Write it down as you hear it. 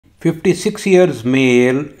56 years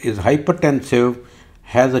male, is hypertensive,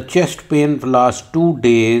 has a chest pain for the last 2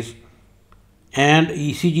 days, and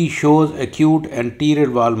ECG shows acute anterior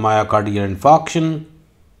valve myocardial infarction.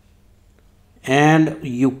 And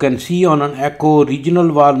you can see on an echo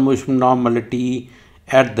regional valve motion normality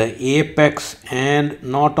at the apex, and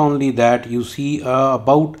not only that, you see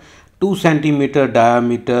about 2 centimeter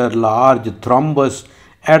diameter large thrombus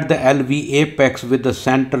at the LV apex with a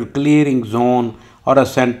central clearing zone or a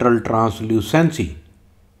central translucency.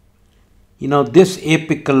 This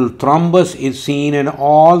apical thrombus is seen in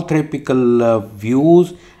all three apical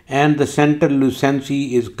views, and the central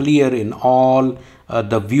lucency is clear in all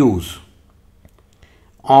the views.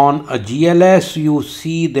 On a GLS, you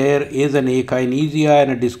see there is an akinesia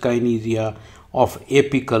and a dyskinesia of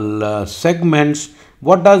apical segments.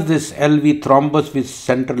 What does this LV thrombus with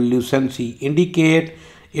central lucency indicate?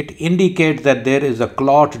 It indicates that there is a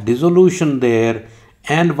clot dissolution there,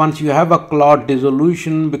 and once you have a clot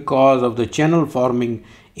dissolution because of the channel forming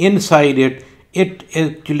inside it, it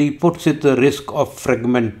actually puts it at the risk of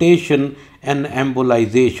fragmentation and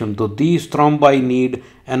embolization. So these thrombi need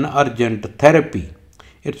an urgent therapy.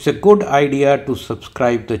 It's a good idea to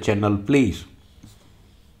subscribe the channel, please.